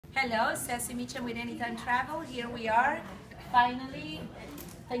Hello, Sesame Chan with AnytIme Travel. Here we are, finally.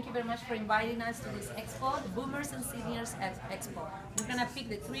 Thank you very much for inviting us to this expo, the Boomers and Seniors Expo. We're gonna pick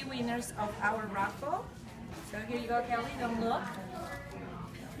the 3 winners of our raffle. So here you go, Kelly, don't look.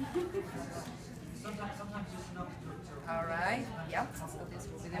 All right, yep, so this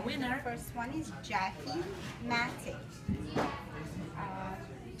will be the winner. First one is Jackie Matic.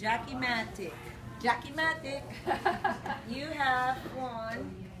 Jackie Matic. Jackie Matic, you have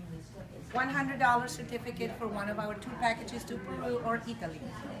won $100 certificate for one of our 2 packages to Peru or Italy.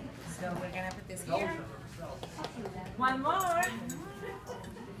 So we're gonna put this here. One more.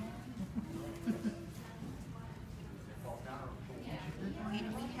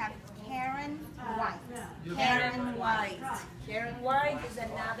 And we have Karen White. Karen White. Karen White is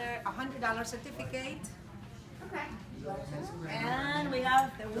another $100 certificate. Okay. And we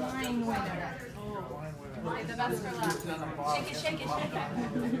have the wine winner. Wait, the best for last. Shake it, shake it, shake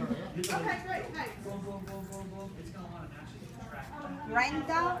it. Okay, great.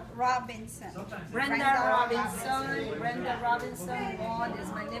 Brenda Robinson. Brenda Robinson won this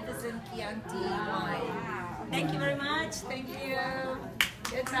magnificent Chianti wine. Wow. Thank you very much. Thank you.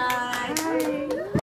 Goodbye.